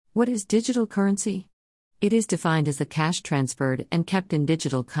What is digital currency? It is defined as the cash transferred and kept in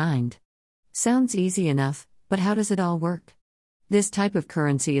digital kind. Sounds easy enough, but how does it all work? This type of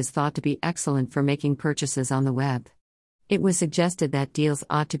currency is thought to be excellent for making purchases on the web. It was suggested that deals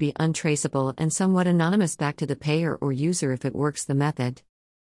ought to be untraceable and somewhat anonymous back to the payer or user if it works the method.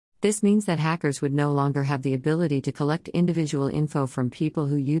 This means that hackers would no longer have the ability to collect individual info from people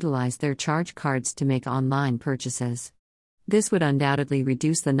who utilize their charge cards to make online purchases. This would undoubtedly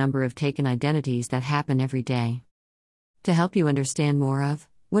reduce the number of taken identities that happen every day. To help you understand more of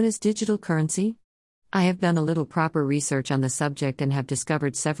what is digital currency, I have done a little proper research on the subject and have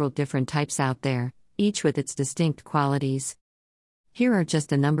discovered several different types out there, each with its distinct qualities. Here are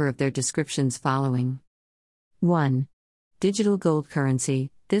just a number of their descriptions following. 1. Digital gold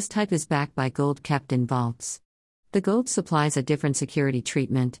currency. This type is backed by gold kept in vaults. The gold supplies a different security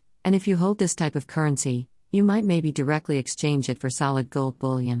treatment, and if you hold this type of currency, you might maybe directly exchange it for solid gold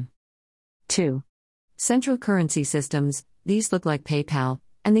bullion. 2. Central currency systems. These look like PayPal,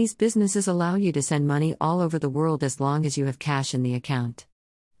 and these businesses allow you to send money all over the world as long as you have cash in the account.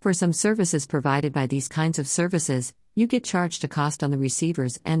 For some services provided by these kinds of services, you get charged a cost on the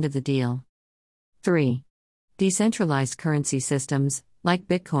receiver's end of the deal. 3. Decentralized currency systems, like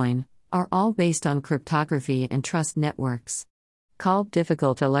Bitcoin, are all based on cryptography and trust networks. Called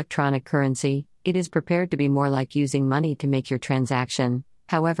difficult electronic currency, it is prepared to be more like using money to make your transaction.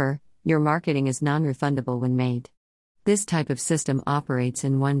 However, your marketing is non-refundable when made. This type of system operates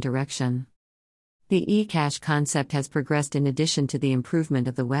in one direction. The e-cash concept has progressed in addition to the improvement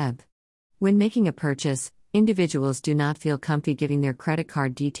of the web. When making a purchase, individuals do not feel comfy giving their credit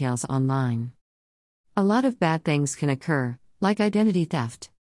card details online. A lot of bad things can occur, like identity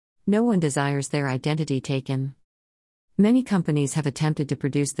theft. No one desires their identity taken. Many companies have attempted to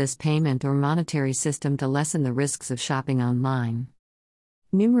produce this payment or monetary system to lessen the risks of shopping online.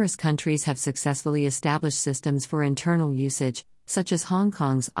 Numerous countries have successfully established systems for internal usage, such as Hong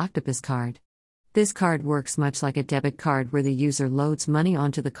Kong's Octopus card. This card works much like a debit card where the user loads money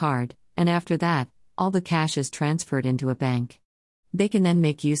onto the card, and after that, all the cash is transferred into a bank. They can then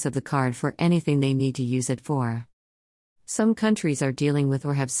make use of the card for anything they need to use it for. Some countries are dealing with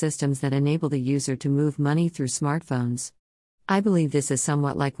or have systems that enable the user to move money through smartphones. I believe this is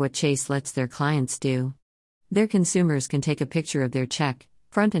somewhat like what Chase lets their clients do. Their consumers can take a picture of their check,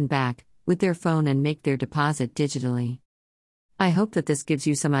 front and back, with their phone and make their deposit digitally. I hope that this gives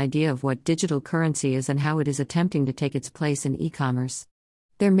you some idea of what digital currency is and how it is attempting to take its place in e-commerce.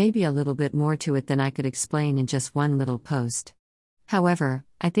 There may be a little bit more to it than I could explain in just one little post. However,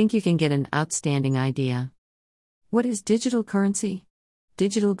 I think you can get an outstanding idea. What is digital currency?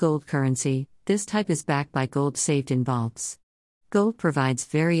 Digital gold currency. This type is backed by gold saved in vaults. Gold provides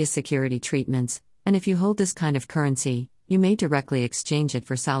various security treatments, and if you hold this kind of currency, you may directly exchange it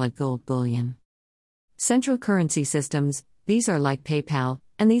for solid gold bullion. Central currency systems. These are like PayPal,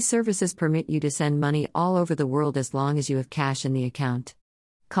 and these services permit you to send money all over the world as long as you have cash in the account.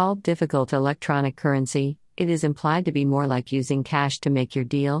 Called difficult electronic currency, it is implied to be more like using cash to make your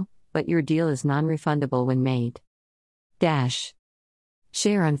deal, but your deal is non-refundable when made.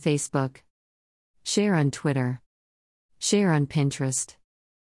 Share on Facebook. Share on Twitter. Share on Pinterest.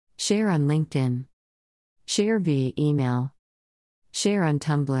 Share on LinkedIn. Share via email. Share on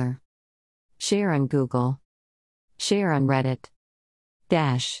Tumblr. Share on Google. Share on Reddit.